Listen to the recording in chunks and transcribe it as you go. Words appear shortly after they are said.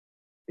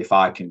if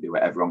I can do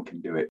it, everyone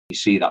can do it. You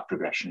see that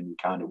progression and you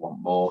kind of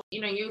want more. You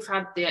know, you've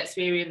had the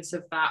experience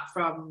of that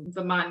from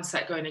the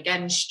mindset going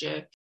against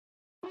you.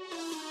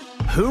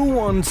 Who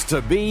wants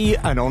to be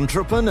an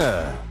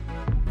entrepreneur?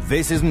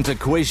 This isn't a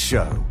quiz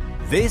show.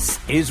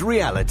 This is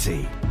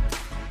reality.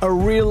 A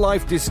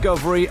real-life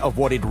discovery of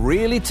what it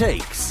really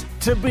takes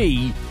to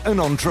be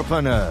an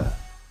entrepreneur.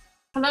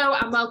 Hello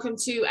and welcome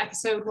to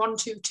episode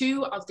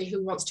 122 of the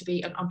Who Wants to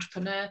Be an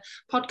Entrepreneur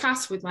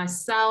podcast with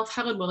myself,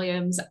 Helen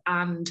Williams,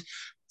 and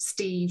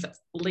Steve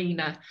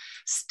Lena.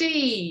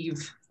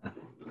 Steve,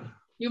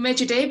 you made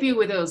your debut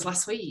with us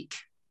last week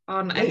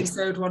on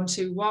episode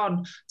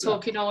 121,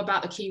 talking all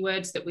about the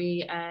keywords that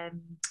we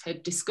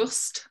had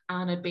discussed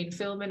and had been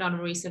filming on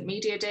a recent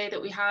media day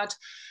that we had.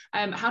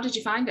 How did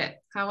you find it?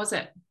 How was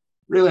it?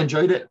 Really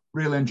enjoyed it.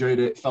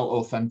 It felt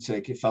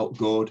authentic. It felt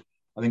good.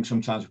 I think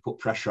sometimes we put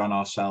pressure on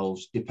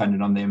ourselves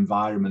depending on the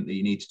environment that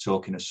you need to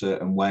talk in a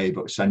certain way,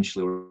 but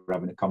essentially we're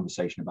having a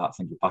conversation about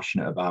things we're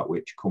passionate about,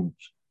 which comes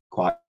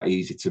quite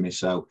easy to me.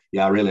 So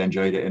yeah, I really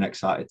enjoyed it and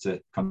excited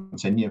to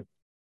continue.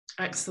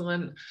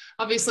 Excellent.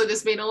 Obviously,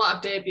 there's been a lot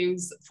of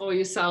debuts for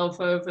yourself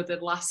over the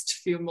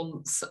last few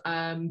months,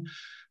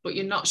 but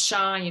you're not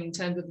shy in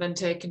terms of then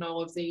taking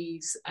all of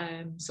these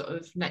sort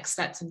of next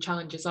steps and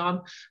challenges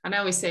on. And I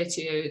always say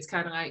to you, it's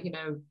kind of like, you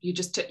know, you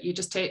just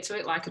take to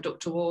it like a duck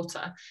to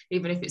water,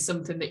 even if it's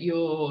something that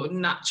you're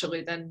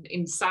naturally then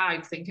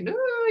inside thinking,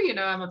 oh, you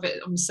know, I'm a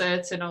bit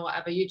uncertain or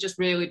whatever. You just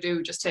really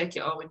do just take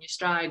it all in your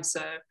stride.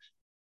 So.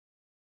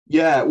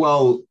 Yeah,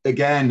 well,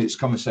 again, it's a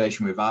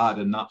conversation we've had,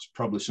 and that's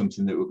probably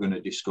something that we're going to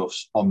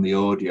discuss on the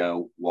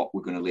audio, what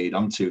we're going to lead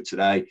on to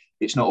today.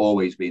 It's not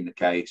always been the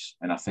case,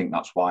 and I think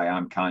that's why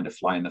I'm kind of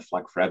flying the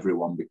flag for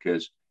everyone,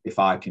 because if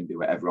I can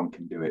do it, everyone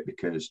can do it,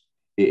 because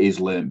it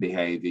is learned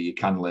behaviour. You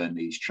can learn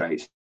these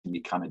traits and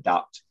you can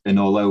adapt. And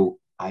although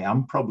I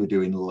am probably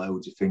doing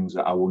loads of things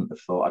that I wouldn't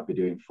have thought I'd be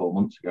doing 4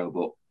 months ago,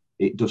 but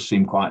it does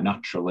seem quite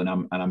natural, and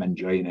I'm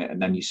enjoying it.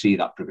 And then you see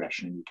that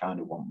progression and you kind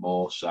of want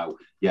more. So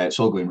yeah, it's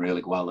all going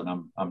really well, and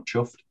I'm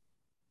chuffed.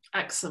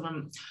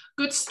 Excellent.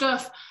 Good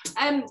stuff.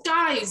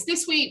 Guys,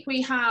 this week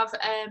we have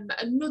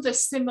another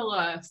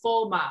similar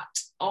format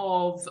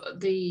of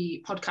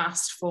the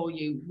podcast for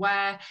you,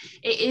 where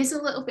it is a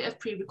little bit of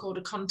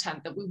pre-recorded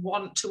content that we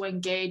want to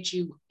engage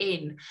you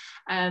in.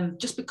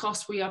 Just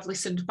because we have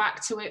listened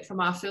back to it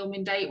from our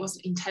filming day, it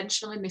wasn't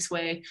intentional in this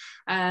way,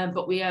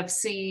 but we have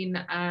seen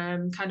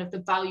kind of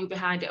the value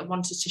behind it and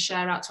wanted to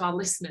share out to our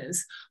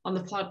listeners on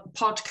the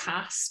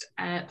podcast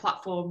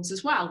platforms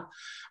as well.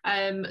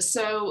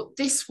 So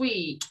this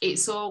week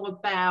it's all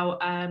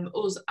about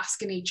us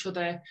asking each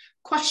other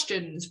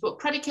questions, but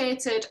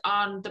predicated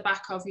on the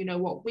back of, you know,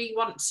 what we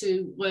want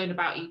to learn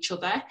about each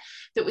other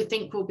that we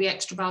think will be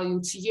extra value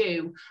to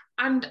you,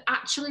 and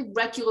actually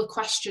regular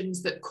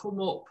questions that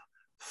come up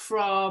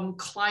from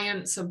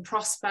clients and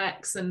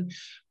prospects, and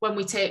when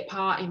we take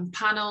part in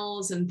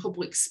panels and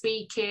public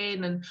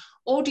speaking, and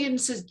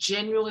audiences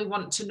generally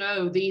want to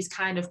know these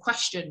kind of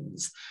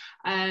questions.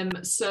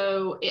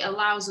 So it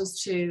allows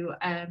us to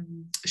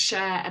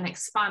share and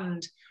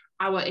expand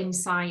our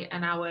insight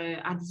and our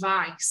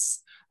advice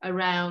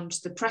around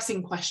the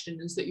pressing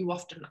questions that you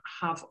often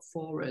have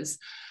for us.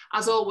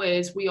 As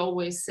always, we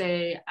always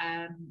say,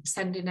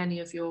 send in any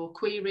of your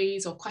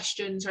queries or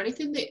questions or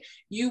anything that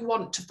you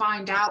want to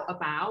find out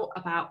about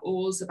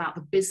us, about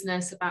the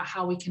business, about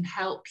how we can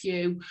help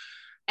you,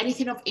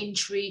 anything of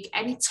intrigue,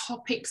 any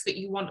topics that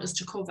you want us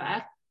to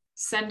cover.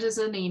 Send us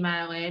an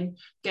email in,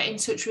 get in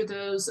touch with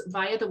us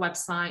via the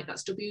website,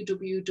 that's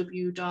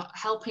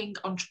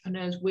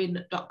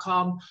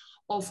www.helpingentrepreneurswin.com,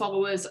 or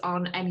follow us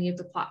on any of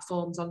the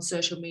platforms on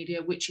social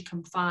media, which you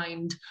can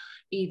find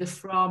either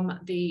from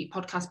the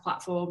podcast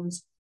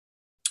platforms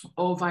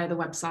or via the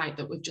website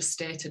that we've just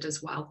stated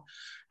as well.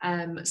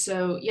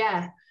 So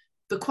yeah,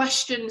 the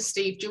questions,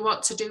 Steve, do you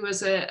want to do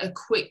as a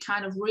quick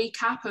kind of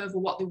recap over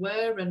what they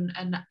were and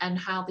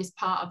how this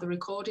part of the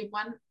recording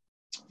went?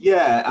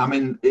 Yeah, I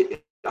mean,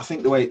 I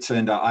think the way it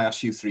turned out, I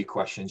asked you 3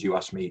 questions, you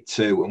asked me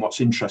 2. And what's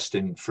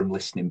interesting from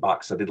listening back,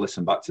 because I did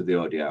listen back to the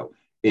audio,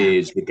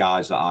 is the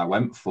guys that I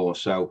went for.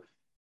 So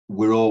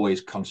we're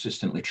always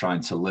consistently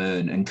trying to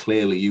learn. And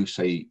clearly you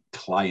say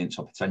clients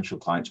or potential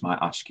clients might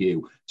ask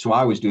you. So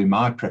I was doing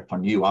my prep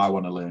on you. I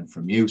want to learn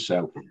from you.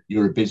 So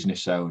you're a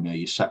business owner,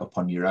 you set up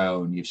on your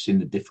own, you've seen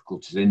the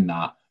difficulties in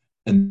that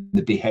and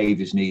the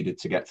behaviours needed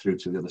to get through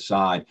to the other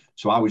side.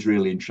 So I was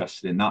really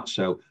interested in that.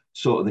 So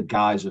sort of the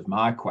guise of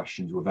my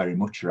questions were very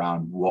much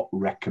around what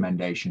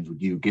recommendations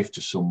would you give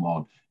to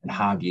someone and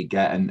how do you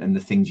get, and the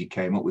things you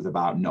came up with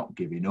about not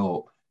giving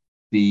up,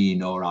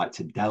 being all right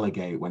to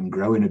delegate when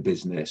growing a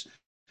business,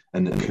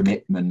 and the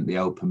commitment, the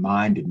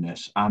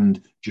open-mindedness,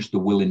 and just the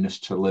willingness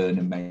to learn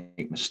and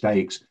make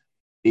mistakes.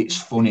 It's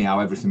funny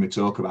how everything we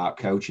talk about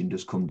coaching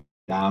does come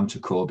down to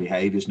core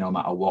behaviours, no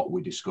matter what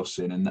we're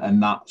discussing.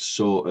 And that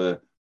sort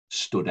of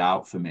stood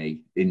out for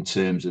me in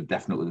terms of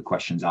definitely the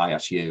questions I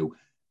asked you.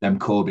 Them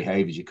core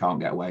behaviours you can't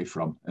get away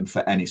from. And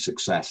for any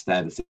success,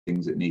 they're the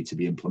things that need to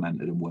be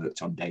implemented and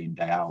worked on day in,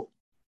 day out.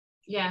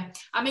 Yeah,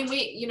 I mean,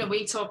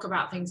 we talk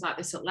about things like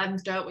this at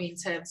length, don't we, in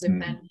terms of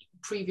then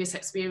previous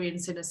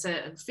experience in a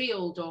certain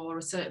field or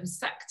a certain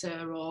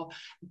sector or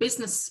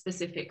business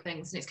specific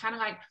things. And it's kind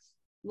of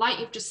like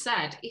you've just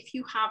said, if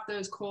you have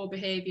those core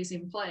behaviors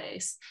in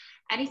place,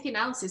 anything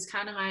else is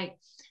kind of like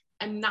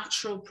a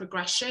natural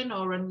progression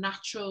or a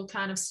natural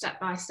kind of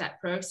step-by-step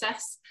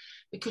process,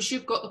 because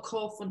you've got the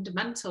core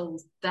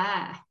fundamentals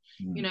there.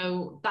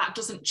 That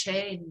doesn't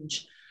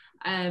change.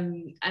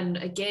 And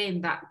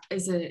again, that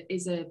is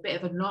a bit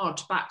of a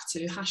nod back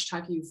to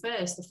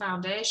 #YouFirst, the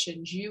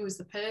foundations, you as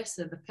the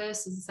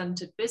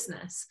person-centered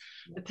business,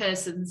 the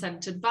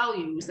person-centered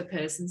values, the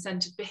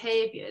person-centered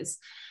behaviors,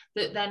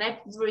 that then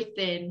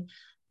everything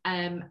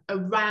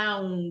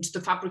around the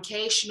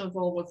fabrication of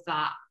all of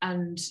that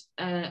and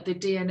the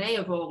DNA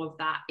of all of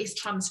that is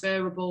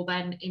transferable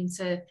then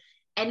into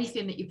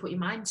anything that you put your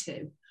mind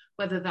to,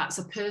 whether that's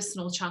a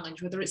personal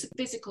challenge, whether it's a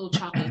physical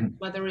challenge,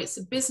 whether it's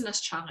a business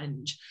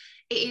challenge.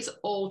 It is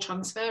all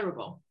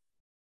transferable.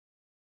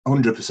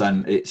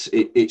 100%.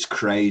 It's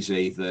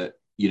crazy that,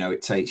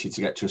 it takes you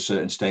to get to a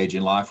certain stage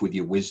in life with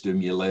your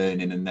wisdom, your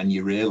learning, and then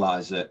you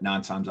realise that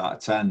 9 times out of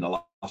 10, the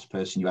last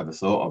person you ever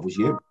thought of was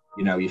you.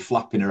 You're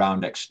flapping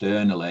around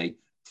externally,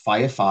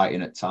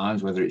 firefighting at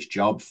times, whether it's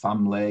job,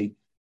 family,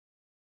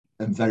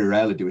 and very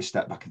rarely do we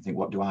step back and think,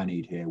 what do I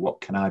need here?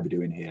 What can I be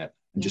doing here?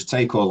 And just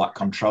take all that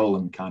control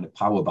and kind of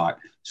power back.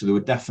 So there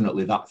were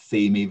definitely that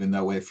theme, even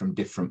though we're from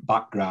different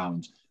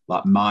backgrounds.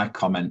 Like my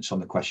comments on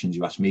the questions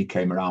you asked me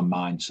came around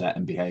mindset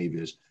and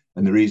behaviours.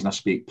 And the reason I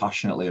speak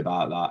passionately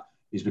about that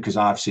is because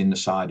I've seen the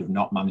side of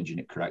not managing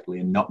it correctly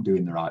and not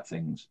doing the right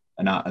things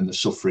and the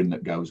suffering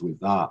that goes with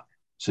that.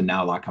 So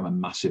now I'm a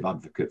massive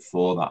advocate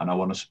for that. And I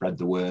want to spread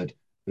the word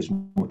as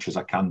much as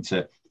I can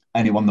to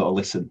anyone that will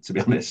listen, to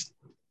be honest.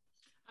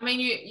 I mean,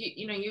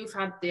 you've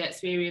had the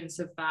experience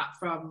of that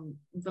from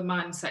the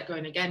mindset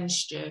going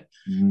against you,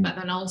 but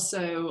then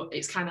also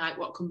it's kind of like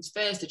what comes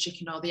first, the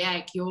chicken or the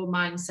egg, your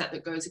mindset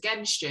that goes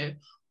against you,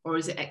 or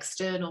is it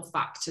external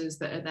factors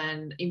that are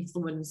then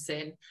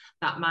influencing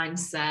that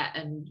mindset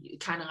and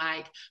kind of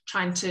like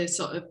trying to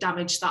sort of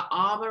damage that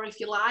armor, if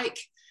you like?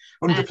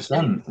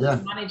 100%, yeah.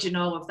 Managing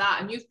all of that,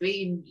 and you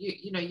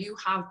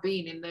have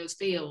been in those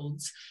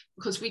fields,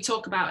 because we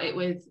talk about it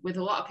with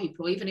a lot of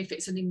people, even if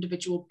it's an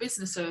individual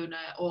business owner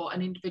or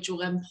an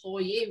individual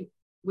employee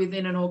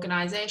within an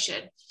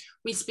organization.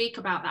 We speak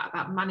about that,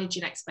 about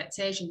managing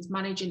expectations,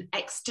 managing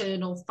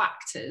external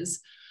factors,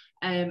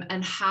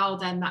 and how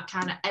then that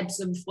kind of ebbs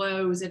and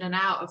flows in and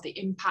out of the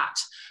impact,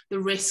 the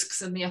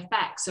risks and the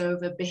effects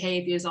over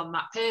behaviors on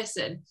that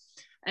person.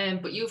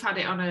 But you've had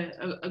it on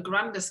a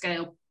grander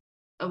scale,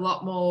 a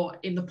lot more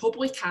in the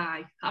public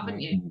eye,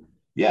 haven't you?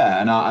 Yeah,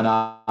 and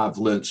I've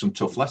learned some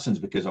tough lessons,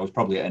 because I was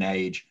probably at an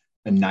age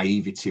and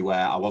naivety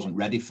where I wasn't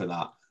ready for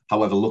that.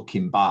 However,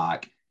 looking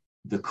back,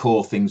 the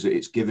core things that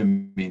it's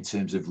given me in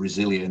terms of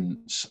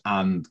resilience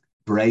and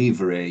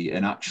bravery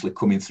and actually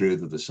coming through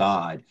the other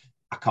side,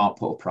 I can't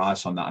put a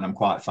price on that. And I'm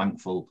quite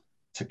thankful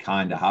to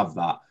kind of have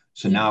that.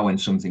 So now when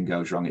something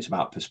goes wrong, it's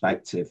about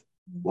perspective.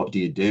 What do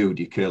you do?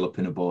 Do you curl up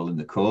in a ball in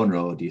the corner,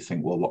 or do you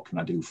think, well, what can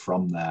I do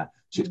from there?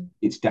 So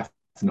it's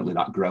definitely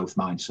that growth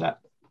mindset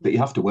that you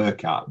have to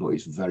work at, but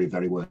it's very,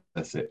 very worth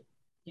it.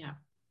 Yeah,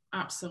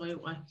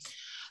 absolutely.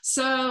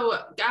 So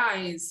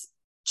guys,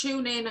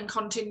 tune in and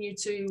continue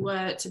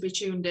to be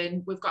tuned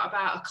in. We've got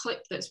about a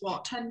clip that's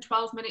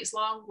 10-12 minutes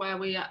long, where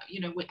we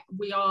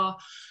are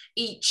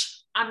each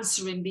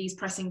answering these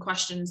pressing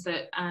questions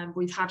that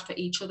we've had for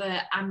each other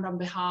and on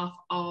behalf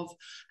of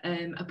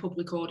a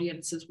public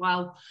audience as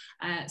well.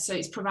 So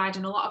it's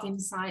providing a lot of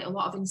insight, a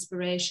lot of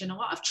inspiration, a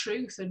lot of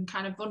truth and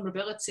kind of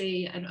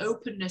vulnerability and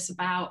openness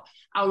about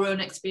our own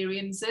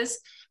experiences.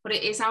 But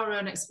it is our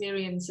own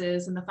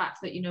experiences, and the fact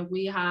that,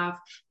 we have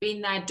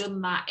been there,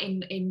 done that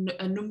in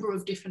a number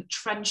of different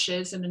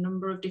trenches and a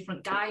number of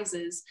different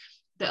guises,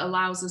 that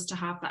allows us to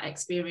have that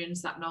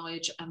experience, that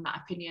knowledge and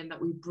that opinion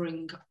that we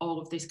bring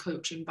all of this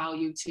coaching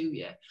value to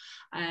you.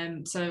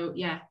 So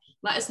yeah,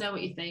 let us know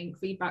what you think.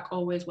 Feedback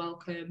always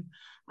welcome.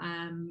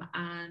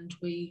 And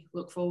we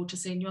look forward to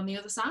seeing you on the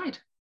other side.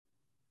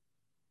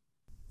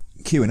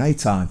 Q&A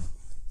time.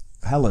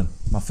 Helen,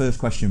 my first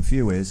question for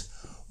you is,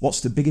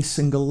 what's the biggest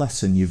single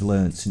lesson you've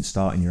learned since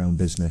starting your own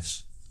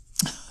business?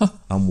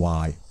 And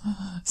why?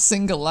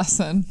 Single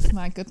lesson?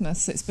 My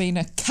goodness, it's been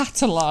a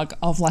catalogue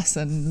of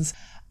lessons.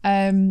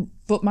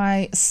 But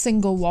my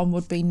single one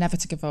would be never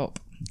to give up.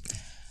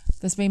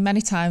 There's been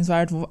many times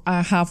where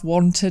I have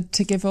wanted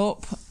to give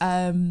up,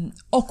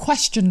 or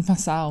questioned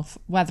myself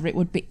whether it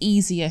would be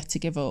easier to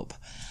give up.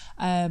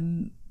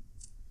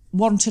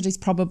 Wanted is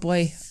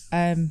probably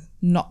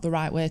not the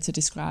right way to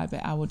describe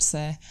it, I would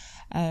say,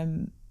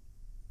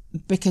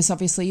 because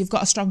obviously you've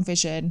got a strong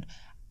vision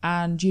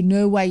and you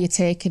know where you're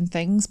taking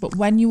things, but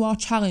when you are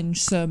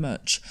challenged so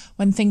much,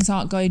 when things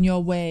aren't going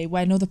your way,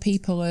 when other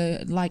people are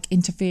like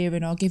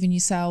interfering or giving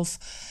yourself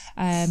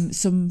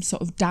some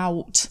sort of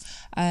doubt,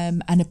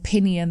 an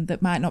opinion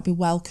that might not be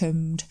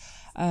welcomed,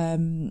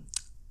 and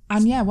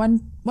yeah,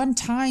 when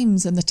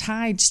times and the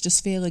tides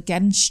just feel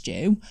against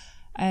you,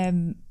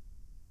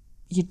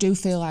 you do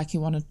feel like you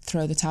want to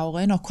throw the towel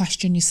in or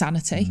question your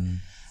sanity.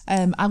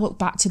 I look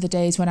back to the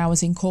days when I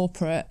was in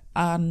corporate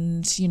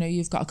and, you know,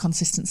 you've got a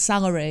consistent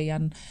salary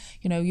and,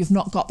 you know, you've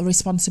not got the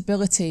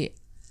responsibility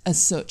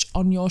as such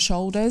on your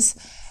shoulders.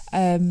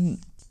 And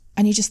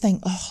you just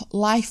think, oh,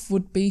 life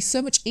would be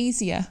so much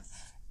easier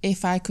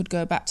if I could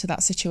go back to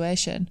that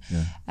situation.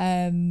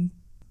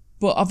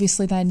 But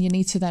obviously then you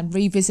need to then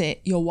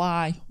revisit your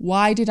why.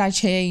 Why did I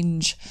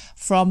change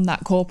from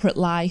that corporate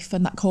life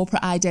and that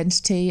corporate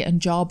identity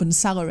and job and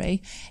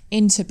salary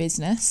into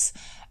business?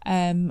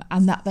 And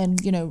that then,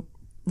 you know,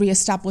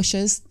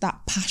 reestablishes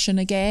that passion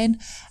again,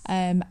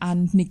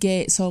 and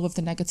negates all of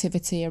the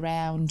negativity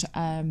around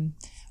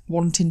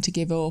wanting to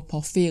give up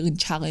or feeling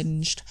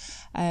challenged.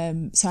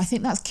 So I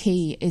think that's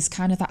key, is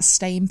kind of that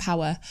staying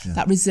power,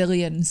 that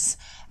resilience.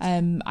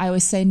 I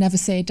always say never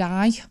say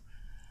die,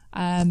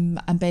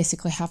 and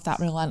basically have that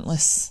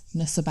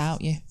relentlessness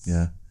about you.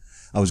 Yeah.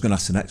 I was going to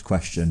ask the next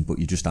question, but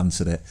you just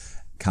answered it.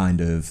 Kind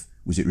of,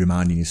 was it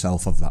reminding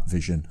yourself of that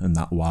vision and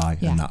that why,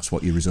 and that's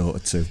what you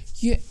resorted to?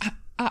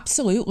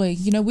 Absolutely.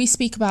 You know, we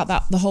speak about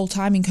that the whole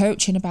time in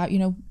coaching about, you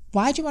know,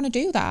 why do you want to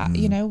do that?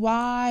 You know,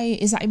 why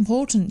is that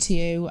important to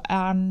you?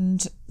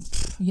 And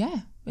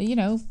you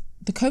know,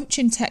 the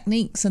coaching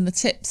techniques and the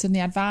tips and the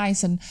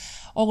advice and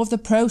all of the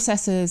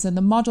processes and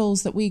the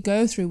models that we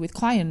go through with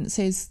clients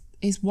is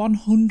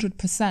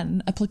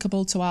 100%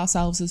 applicable to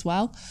ourselves as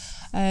well.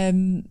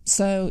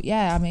 So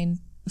yeah, I mean,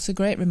 it's a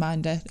great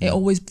reminder. It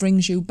always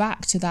brings you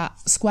back to that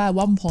square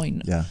one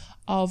point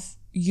of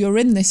you're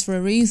in this for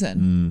a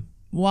reason.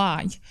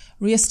 Why?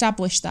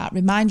 Reestablish that,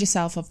 remind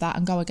yourself of that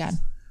and go again.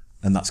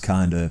 And that's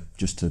kind of,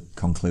 just to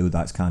conclude,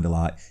 that's kind of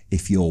like,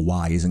 if your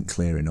why isn't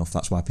clear enough,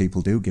 that's why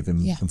people do give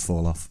him and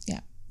fall off.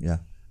 Yeah.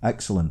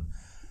 Excellent.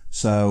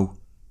 So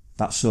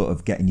that's sort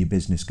of getting your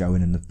business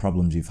going and the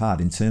problems you've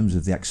had. In terms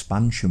of the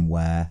expansion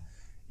where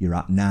you're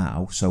at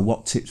now, so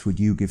what tips would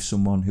you give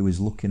someone who is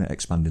looking at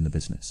expanding the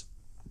business?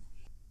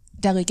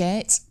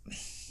 Delegate,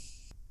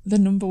 the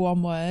number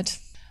one word,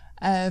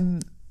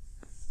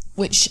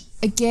 which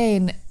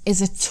again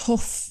is a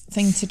tough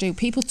thing to do.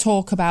 People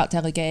talk about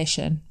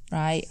delegation,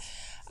 right,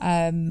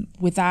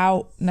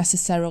 without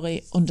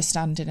necessarily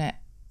understanding it.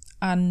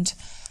 And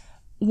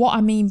what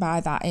I mean by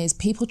that is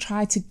people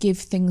try to give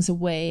things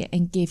away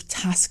and give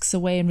tasks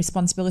away and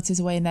responsibilities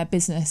away in their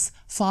business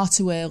far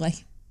too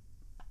early.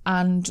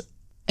 And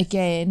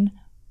again,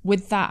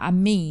 with that, I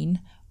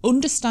mean,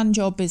 understand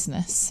your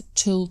business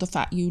till the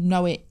fact you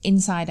know it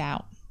inside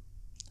out.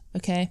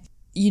 Okay?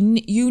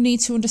 You need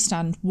to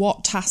understand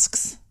what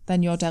tasks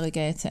then you're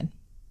delegating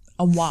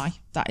and why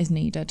that is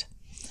needed.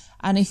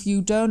 And if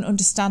you don't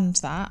understand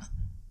that,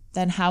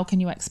 then how can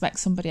you expect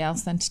somebody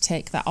else then to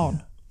take that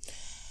on?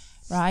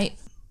 Right?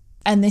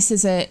 And this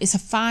is it's a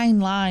fine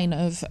line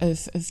of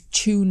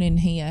tuning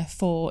here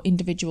for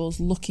individuals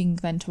looking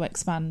then to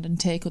expand and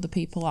take other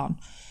people on.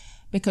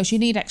 Because you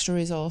need extra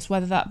resource,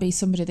 whether that be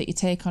somebody that you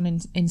take on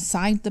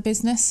inside the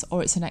business,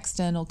 or it's an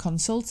external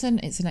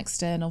consultant, it's an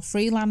external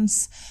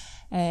freelance,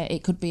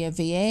 it could be a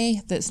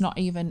VA that's not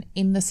even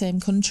in the same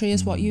country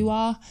as what you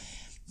are.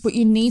 But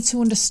you need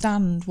to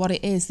understand what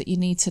it is that you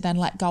need to then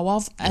let go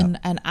of and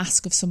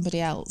ask of somebody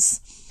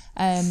else.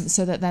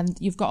 So that then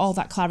you've got all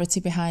that clarity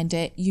behind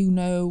it. You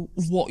know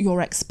what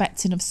you're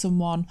expecting of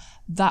someone.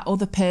 That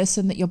other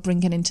person that you're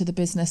bringing into the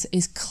business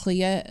is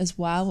clear as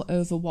well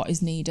over what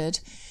is needed.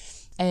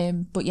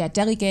 But yeah,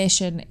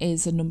 delegation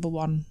is a number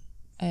one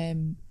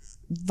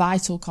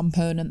vital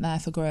component there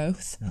for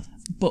growth. Yeah.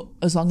 But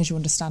as long as you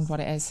understand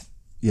what it is.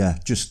 Yeah,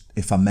 just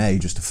if I may,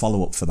 just to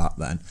follow up for that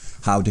then,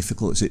 how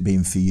difficult has it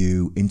been for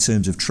you in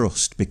terms of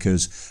trust?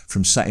 Because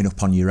from setting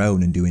up on your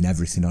own and doing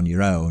everything on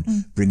your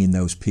own, bringing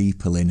those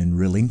people in and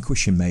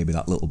relinquishing maybe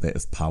that little bit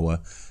of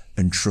power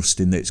and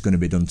trusting that it's going to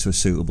be done to a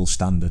suitable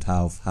standard,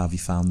 how have you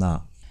found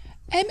that?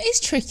 It's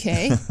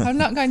tricky. I'm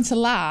not going to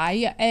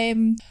lie.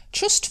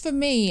 Trust for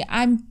me,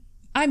 I'm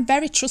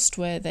very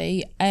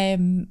trustworthy.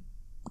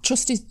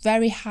 Trust is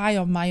very high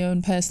on my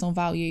own personal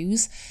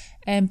values.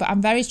 But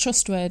I'm very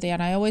trustworthy,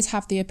 and I always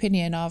have the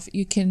opinion of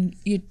you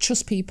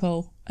trust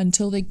people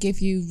until they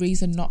give you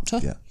reason not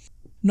to,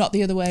 not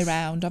the other way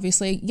around.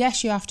 Obviously,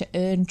 yes, you have to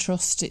earn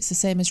trust. It's the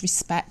same as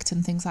respect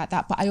and things like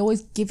that. But I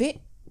always give it,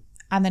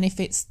 and then if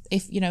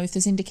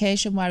there's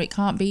indication where it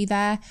can't be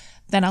there,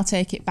 then I'll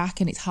take it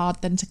back, and it's hard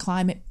then to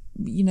climb it,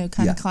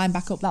 climb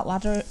back up that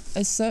ladder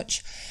as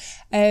such.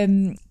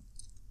 But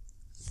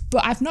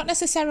I've not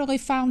necessarily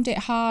found it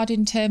hard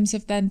in terms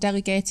of then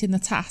delegating the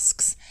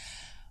tasks.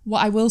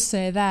 What I will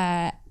say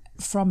there,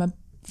 from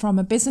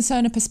a business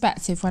owner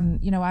perspective, when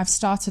I've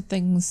started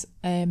things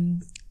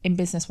in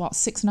business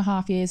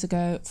 6.5 years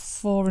ago,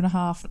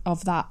 4.5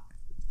 of that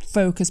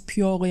focus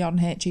purely on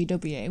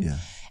HEW,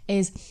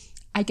 is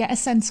I get a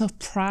sense of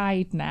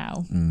pride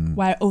now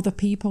where other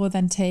people are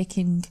then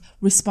taking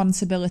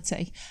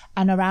responsibility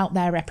and are out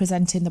there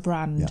representing the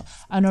brand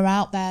and are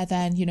out there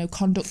then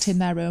conducting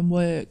their own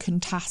work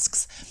and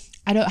tasks.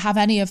 I don't have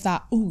any of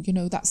that,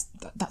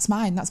 that's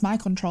mine, that's my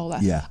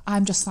controller.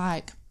 I'm just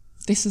like,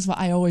 this is what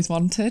I always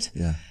wanted.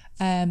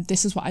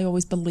 This is what I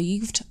always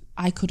believed.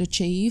 I could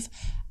achieve.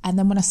 And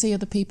then when I see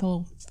other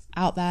people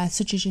out there,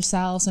 such as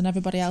yourselves and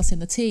everybody else in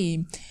the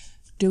team,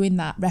 doing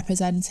that,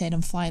 representing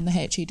and flying the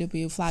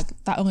HEW flag,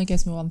 that only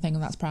gives me one thing,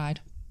 and that's pride.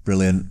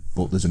 Brilliant.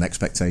 But there's an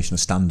expectation of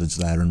standards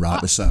there, and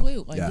rightly so.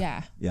 Absolutely,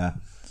 yeah.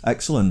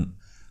 Excellent.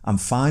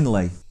 And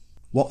finally,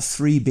 what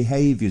 3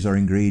 behaviours or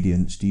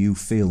ingredients do you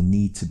feel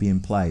need to be in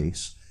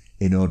place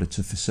in order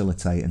to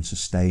facilitate and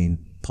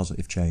sustain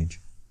positive change?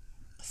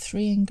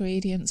 3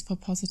 ingredients for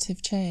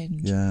positive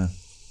change? Yeah.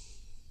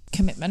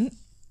 Commitment,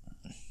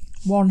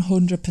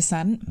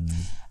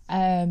 100%.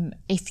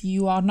 If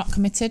you are not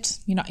committed,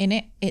 you're not in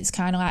it, it's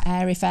kind of like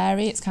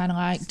airy-fairy, it's kind of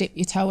like dip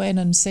your toe in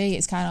and see,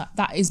 it's kind of like,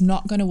 that is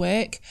not going to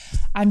work.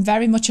 I'm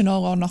very much an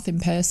all or nothing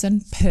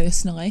person,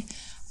 personally.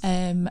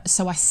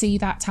 So I see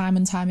that time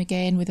and time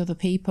again with other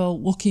people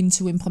looking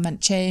to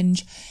implement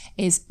change,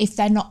 is if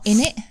they're not in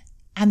it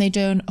and they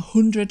don't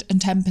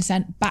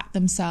 110% back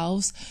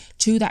themselves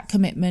to that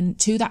commitment,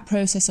 to that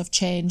process of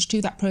change,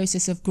 to that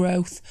process of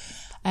growth,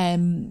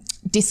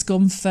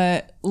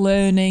 discomfort,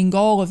 learning,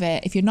 all of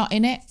it, if you're not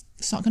in it,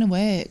 it's not going to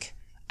work.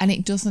 And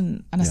it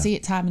doesn't. And I see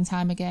it time and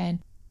time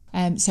again.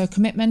 So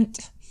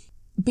commitment,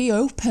 be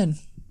open-minded,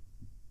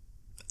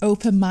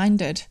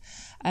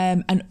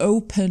 and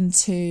open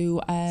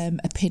to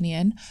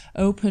opinion,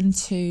 open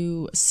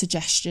to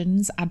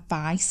suggestions,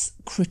 advice,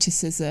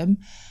 criticism,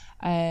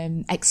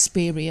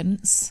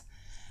 experience,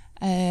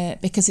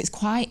 because it's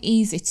quite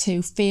easy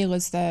to feel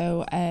as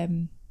though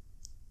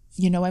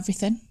you know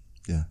everything.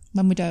 Yeah.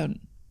 When we don't.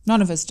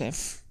 None of us do.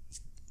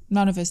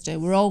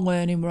 We're all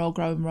learning, we're all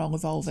growing, we're all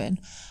evolving.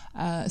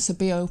 So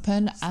be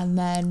open. And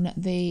then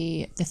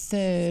the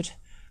third,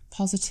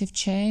 positive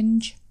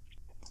change,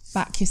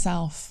 back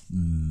yourself.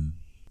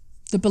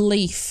 The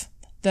belief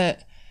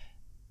that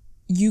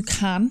you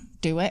can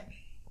do it,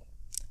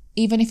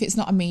 even if it's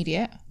not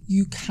immediate,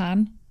 you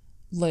can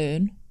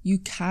learn, you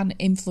can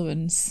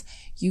influence,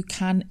 you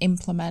can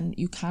implement,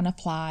 you can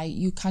apply,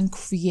 you can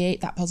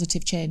create that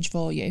positive change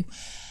for you.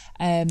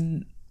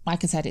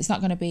 Like I said, it's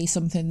not going to be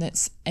something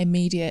that's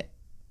immediate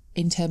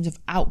in terms of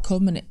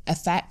outcome and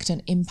effect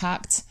and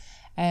impact.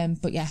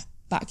 But yeah,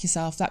 back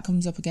yourself. That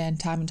comes up again,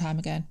 time and time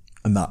again.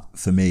 And that,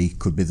 for me,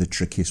 could be the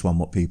trickiest one,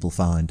 what people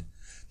find.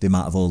 They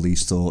might have all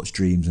these thoughts,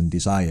 dreams and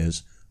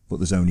desires, but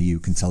there's only you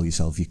can tell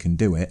yourself you can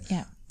do it.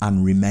 Yeah.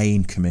 And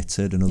remain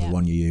committed, another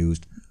one you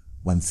used,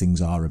 when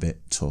things are a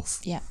bit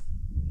tough. Yeah.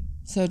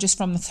 So just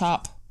from the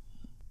top,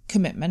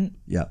 commitment.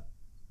 Yeah.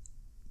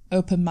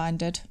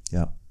 Open-minded.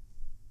 Yeah.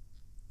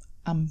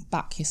 And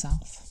back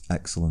yourself.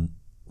 Excellent.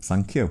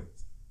 Thank you.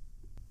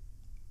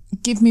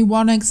 Give me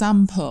one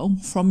example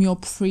from your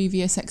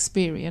previous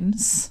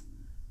experience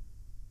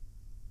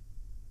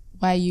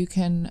where you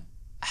can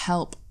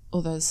help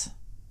others.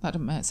 That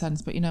doesn't make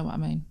sense, but you know what I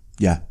mean.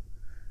 Yeah.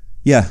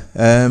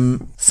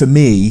 For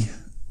me,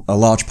 a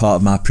large part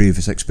of my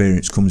previous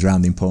experience comes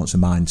around the importance of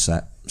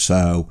mindset.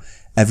 So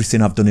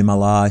everything I've done in my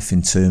life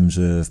in terms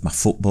of my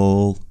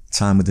football,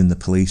 time within the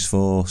police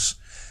force,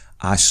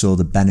 I saw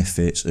the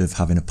benefits of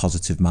having a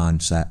positive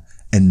mindset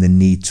and the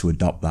need to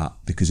adopt that,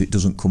 because it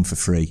doesn't come for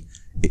free.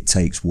 It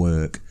takes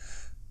work.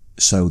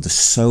 So there's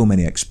so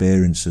many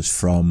experiences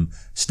from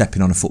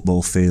stepping on a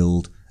football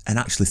field and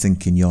actually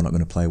thinking you're not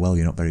going to play well,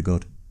 you're not very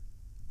good.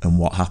 And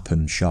what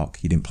happened?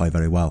 Shock, you didn't play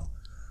very well.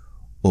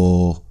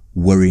 Or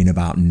worrying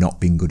about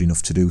not being good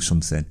enough to do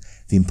something.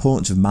 The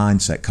importance of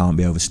mindset can't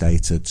be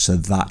overstated. So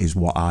that is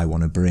what I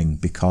want to bring,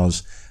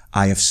 because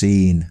I have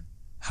seen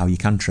how you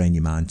can train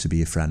your mind to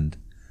be a friend.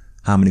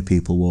 How many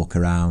people walk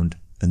around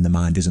and the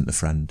mind isn't the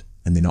friend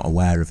and they're not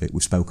aware of it?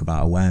 We spoke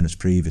about awareness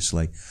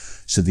previously.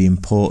 So the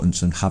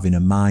importance of having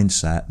a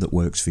mindset that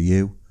works for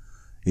you,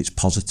 it's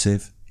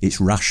positive, it's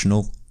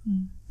rational,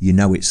 you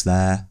know it's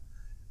there,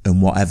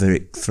 and whatever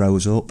it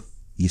throws up,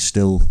 you're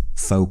still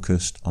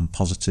focused on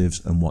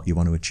positives and what you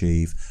want to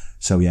achieve.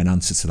 So yeah, in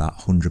answer to that,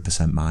 100%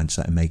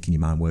 mindset and making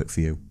your mind work for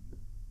you.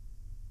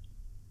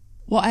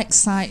 What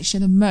excites you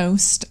the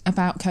most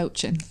about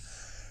coaching?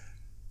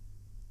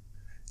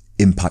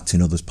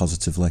 Impacting others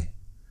positively.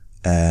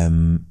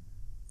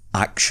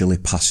 Actually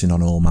passing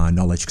on all my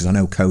knowledge, because I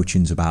know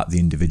coaching's about the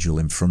individual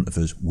in front of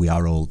us. We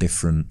are all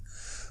different,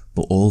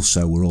 but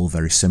also we're all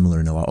very similar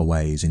in a lot of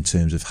ways in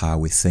terms of how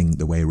we think,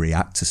 the way we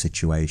react to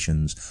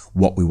situations,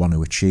 what we want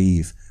to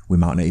achieve. We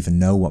might not even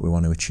know what we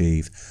want to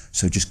achieve.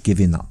 So just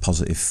giving that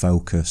positive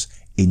focus,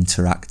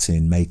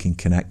 interacting, making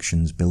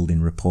connections,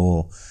 building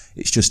rapport.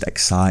 It's just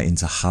exciting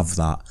to have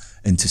that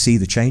and to see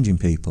the change in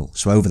people.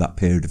 So over that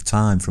period of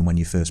time, from when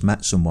you first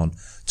met someone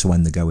to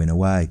when they're going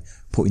away,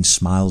 putting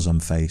smiles on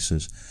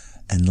faces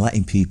and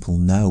letting people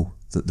know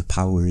that the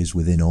power is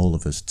within all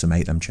of us to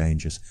make them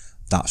changes.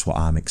 That's what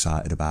I'm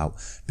excited about,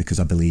 because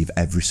I believe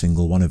every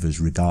single one of us,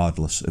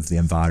 regardless of the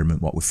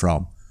environment, what we're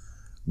from,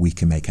 we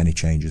can make any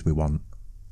changes we want.